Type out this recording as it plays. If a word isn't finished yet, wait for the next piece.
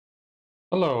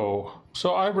Hello.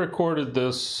 So I recorded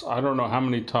this, I don't know how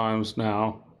many times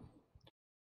now,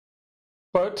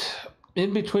 but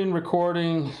in between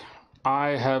recording,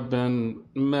 I have been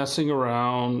messing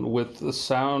around with the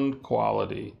sound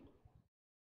quality.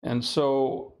 And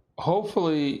so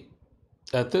hopefully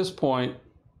at this point,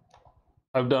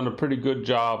 I've done a pretty good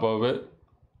job of it.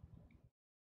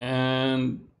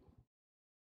 And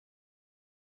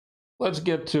let's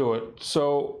get to it.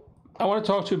 So I want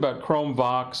to talk to you about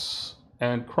Chromevox.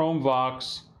 And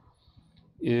Chromevox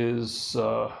is,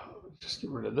 just get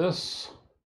rid of this.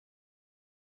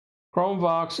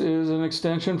 Chromevox is an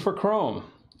extension for Chrome,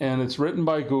 and it's written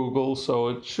by Google, so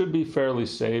it should be fairly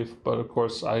safe. But of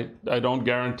course, I don't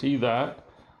guarantee that.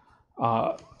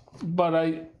 But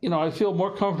I feel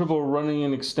more comfortable running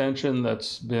an extension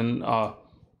that's been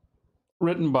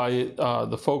written by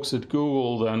the folks at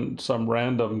Google than some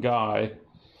random guy.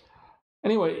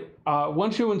 Anyway,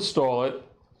 once you install it,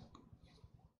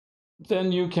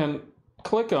 then you can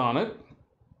click on it,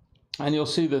 and you'll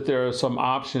see that there are some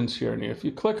options here. And if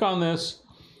you click on this,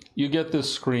 you get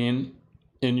this screen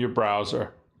in your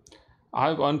browser.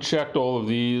 I've unchecked all of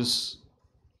these.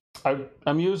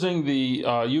 I'm using the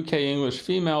UK English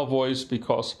female voice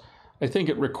because I think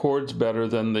it records better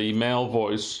than the male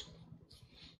voice,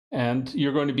 and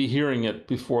you're going to be hearing it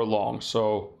before long.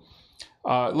 So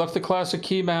left the classic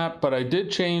key map, but I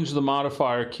did change the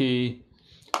modifier key.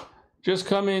 Just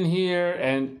come in here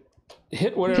and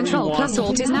hit whatever you want.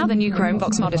 Control+Alt is now the new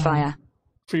Chromevox modifier.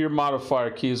 For your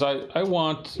modifier keys, I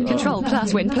want...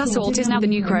 Control+Win+Alt is now the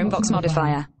new Chromevox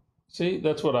modifier. See,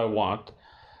 that's what I want.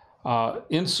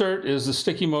 Insert is the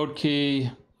sticky mode key,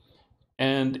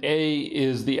 and A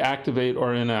is the activate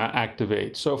or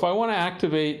inactivate. So if I want to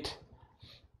activate,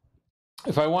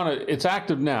 it's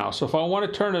active now. So if I want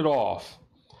to turn it off,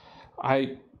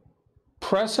 I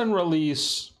press and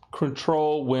release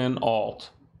Control-Win-Alt.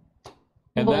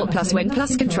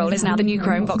 Alt+Win+Control is now the new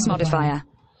Chromevox modifier.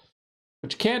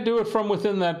 But you can't do it from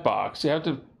within that box. You have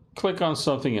to click on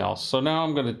something else. So now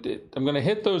I'm going to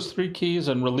hit those three keys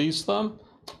and release them,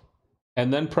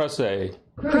 and then press A.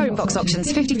 Chromevox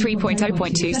options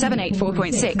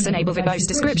 53.0.2784.6 enable verbose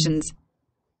descriptions.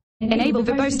 Enable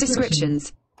verbose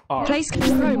descriptions. Place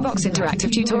Chromevox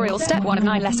interactive tutorial step 1 of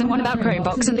 9 lesson 1 about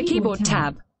Chromevox and the keyboard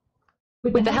tab.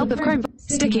 With the help of Chrome,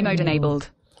 sticky mode enabled.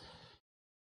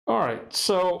 All right,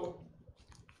 so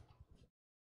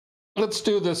let's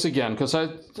do this again, because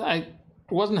I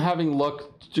wasn't having luck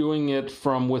doing it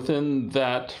from within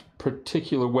that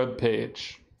particular web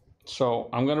page. So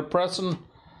I'm going to press and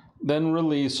then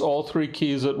release all three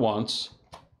keys at once,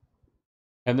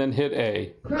 and then hit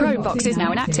A. Chromevox is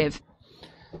now inactive.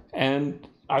 And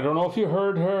I don't know if you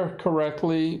heard her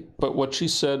correctly, but what she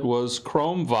said was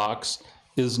Chromevox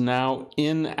is now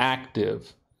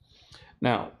inactive.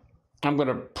 Now, I'm going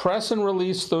to press and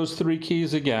release those three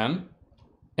keys again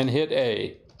and hit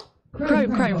A.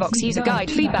 Chromevox user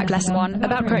guide feedback lesson 1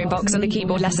 about Chromevox and the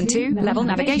keyboard, lesson 2 level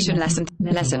navigation lesson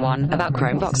 1 about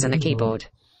Chromevox and the keyboard.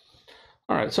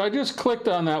 All right, so I just clicked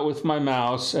on that with my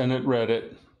mouse and it read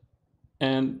it.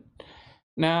 And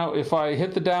now if I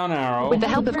hit the down arrow, with the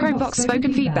help of Chromevox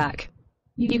spoken feedback,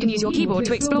 you can use your keyboard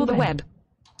to explore the web.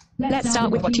 Let's start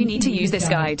with what you need to use this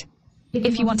guide.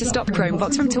 If you want to stop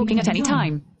Chromevox from talking at any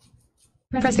time,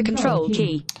 press the Control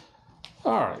key.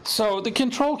 All right, so the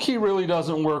Control key really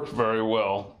doesn't work very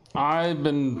well. I've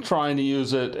been trying to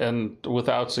use it and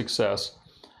without success.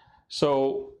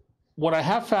 So what I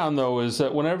have found, though, is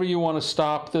that whenever you want to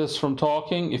stop this from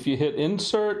talking, if you hit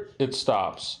Insert, it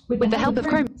stops. With the help of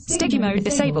Chrome, sticky mode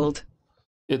disabled.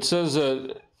 It says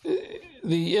the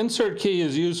Insert key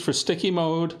is used for sticky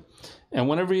mode, and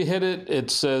whenever you hit it,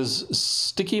 it says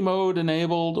sticky mode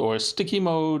enabled or sticky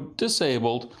mode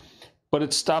disabled, but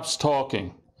it stops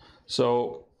talking.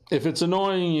 So if it's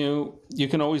annoying you, you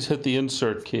can always hit the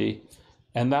Insert key,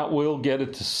 and that will get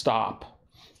it to stop.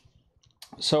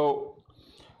 So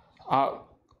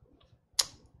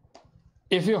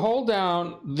if you hold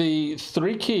down the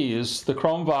three keys, the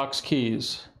Chromevox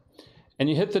keys, and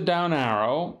you hit the down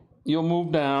arrow, you'll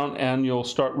move down and you'll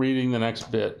start reading the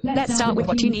next bit. Let's start with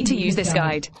what you need to use this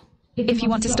guide. If you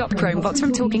want to stop Chromevox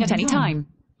from talking at any time,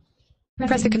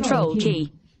 press the Control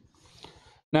key.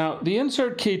 Now, the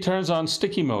Insert key turns on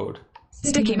sticky mode.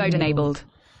 Sticky mode enabled.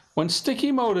 When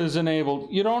sticky mode is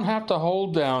enabled, you don't have to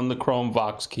hold down the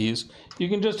Chromevox keys. You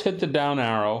can just hit the down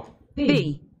arrow.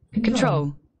 B,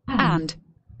 Control, and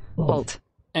Alt.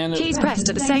 And keys pressed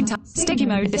at the same time. Sticky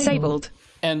mode disabled.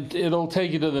 And it'll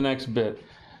take you to the next bit.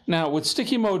 Now, with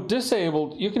sticky mode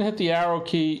disabled, you can hit the arrow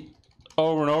key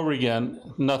over and over again.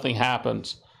 Nothing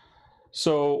happens.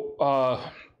 So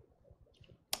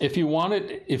if you want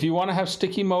to have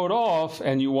sticky mode off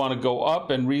and you want to go up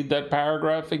and read that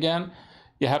paragraph again,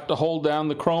 you have to hold down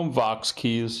the Chromevox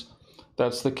keys.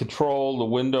 That's the Control, the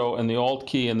Window, and the Alt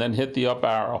key, and then hit the up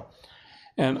arrow.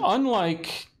 And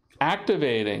unlike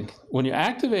activating, when you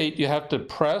activate, you have to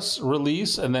press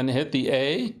release and then hit the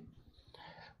A.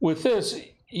 With this,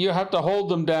 you have to hold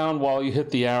them down while you hit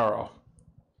the arrow.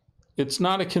 It's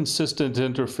not a consistent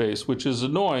interface, which is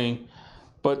annoying,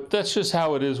 but that's just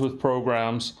how it is with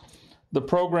programs. The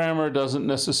programmer doesn't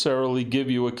necessarily give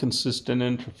you a consistent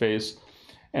interface.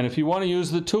 And if you want to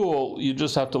use the tool, you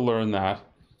just have to learn that.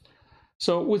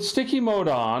 So with sticky mode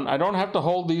on, I don't have to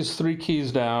hold these 3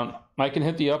 keys down. I can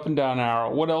hit the up and down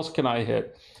arrow. What else can I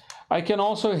hit? I can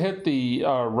also hit the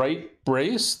right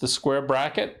brace, the square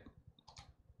bracket.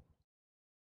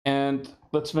 And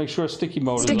let's make sure sticky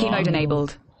mode is on. Sticky mode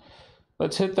enabled.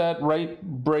 Let's hit that right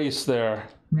brace there.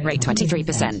 Rate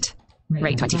 23%.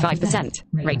 Rate 25%.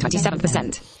 Rate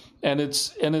 27%. And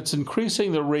it's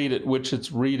increasing the rate at which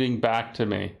it's reading back to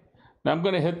me. Now I'm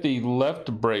going to hit the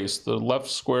left brace, the left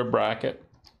square bracket.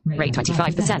 Rate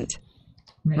 25%.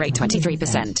 Rate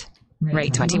 23%.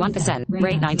 Rate 21%.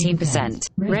 Rate 19%.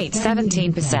 Rate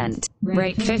 17%.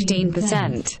 Rate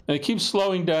 15%. And it keeps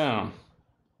slowing down.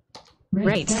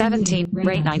 Rate 17.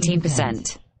 Rate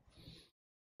 19%.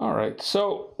 All right,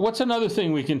 so what's another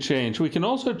thing we can change? We can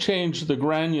also change the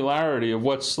granularity of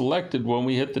what's selected when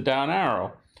we hit the down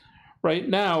arrow. Right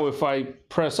now, if I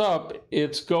press up,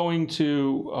 it's going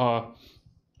to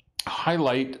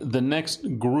highlight the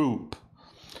next group.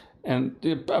 And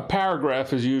a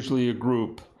paragraph is usually a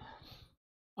group.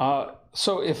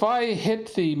 So if I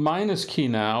hit the minus key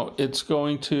now, it's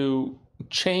going to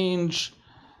change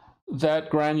that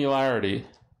granularity.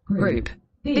 Group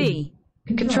B,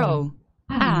 Control,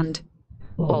 and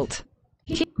Alt.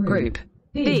 Group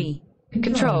B,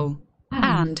 Control,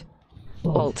 and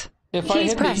Alt.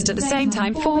 Keys pressed at the same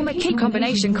time form a key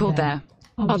combination called their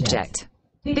object,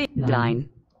 B, line,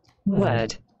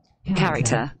 word,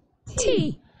 character,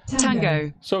 T,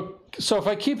 tango. So if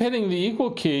I keep hitting the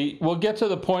equal key, we'll get to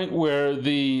the point where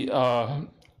the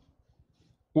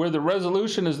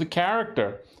resolution is the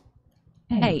character.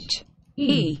 H,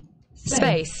 E,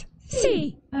 space,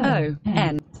 C, O,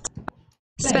 N,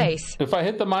 space. If I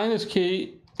hit the minus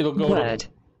key, it'll go word,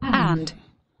 and.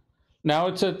 Now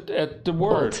it's at the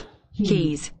word. Alt.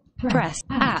 Keys press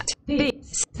at B,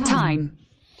 time.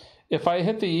 If I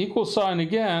hit the equal sign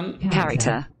again,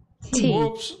 character, T,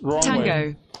 whoops, wrong tango,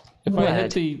 way. If word, I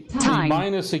hit the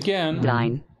minus again,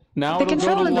 line. Now the it'll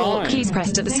Control go to and the Alt line. keys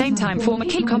pressed at the same time form a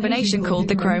key combination called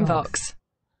the Chromevox.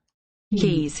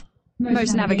 Keys.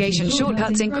 Most navigation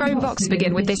shortcuts in Chromevox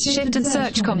begin with this shift and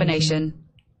search combination.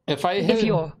 If I hit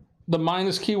the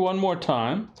minus key one more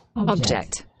time,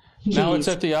 object. Keys. Now it's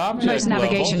at the object Most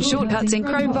navigation level. shortcuts in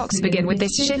Chromevox begin with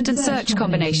this shift and search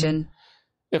combination.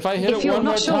 If I hit if it you're one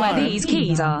more not sure time, where these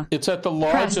keys are, it's at the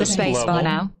press largest the space level, bar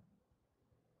now.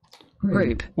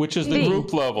 Group, which is the B,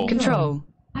 group level. Control,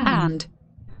 and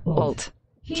Alt.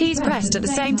 Keys pressed at the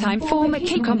same time form a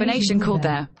key combination called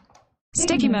their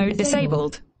sticky mode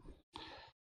disabled.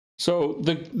 So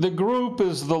the group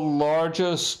is the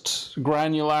largest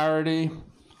granularity,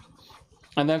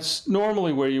 and that's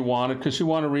normally where you want it because you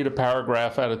want to read a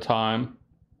paragraph at a time.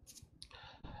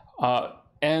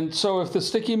 And so if the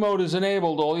sticky mode is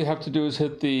enabled, all you have to do is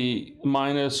hit the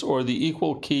minus or the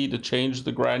equal key to change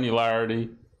the granularity.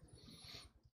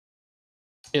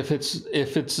 If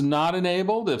it's not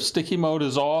enabled, if sticky mode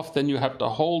is off, then you have to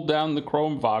hold down the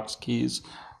Chromevox keys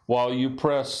while you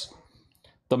press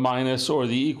the minus or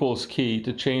the equals key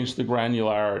to change the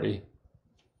granularity.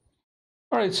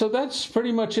 All right, so that's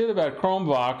pretty much it about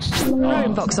Chromevox.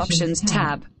 Chromevox Options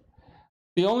tab.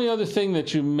 The only other thing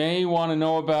that you may want to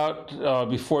know about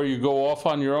before you go off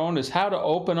on your own is how to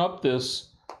open up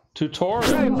this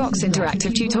tutorial. Chromevox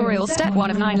Interactive Tutorial, Step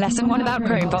 1 of 9, Lesson 1 about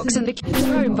Chromevox and the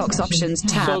Chromevox Options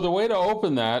tab. So the way to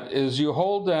open that is you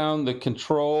hold down the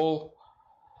Control,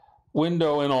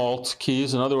 Window, and Alt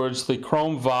keys, in other words, the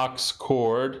Chromevox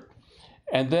chord,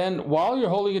 and then while you're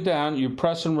holding it down, you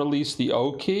press and release the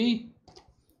O key,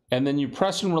 and then you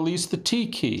press and release the T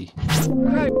key.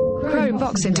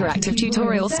 Chromevox Interactive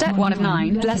Tutorial, Step 1 of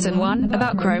 9, Lesson 1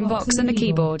 about Chromevox and the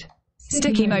keyboard.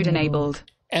 Sticky mode enabled.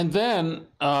 And then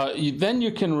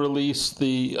you can release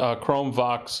the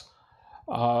Chromevox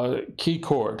key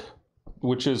chord,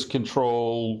 which is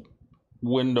Control,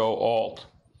 Window, Alt.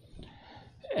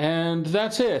 And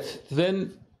that's it.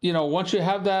 Then, once you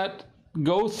have that,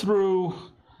 go through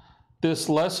this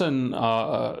lesson,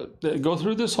 go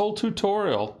through this whole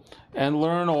tutorial and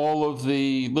learn all of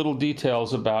the little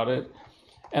details about it.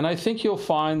 And I think you'll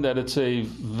find that it's a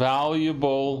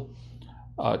valuable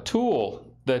tool.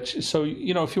 So,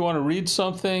 you know, if you want to read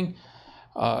something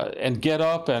and get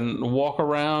up and walk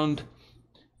around,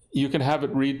 you can have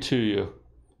it read to you.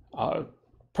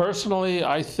 Personally,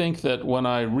 I think that when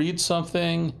I read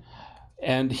something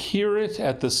and hear it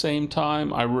at the same time,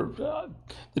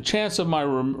 the chance of my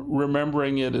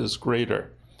remembering it is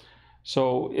greater.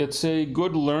 So it's a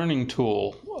good learning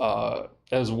tool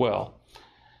as well.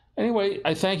 Anyway,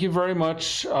 I thank you very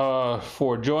much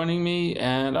for joining me,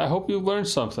 and I hope you learned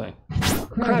something.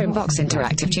 Chromevox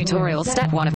Interactive Tutorial Step 1.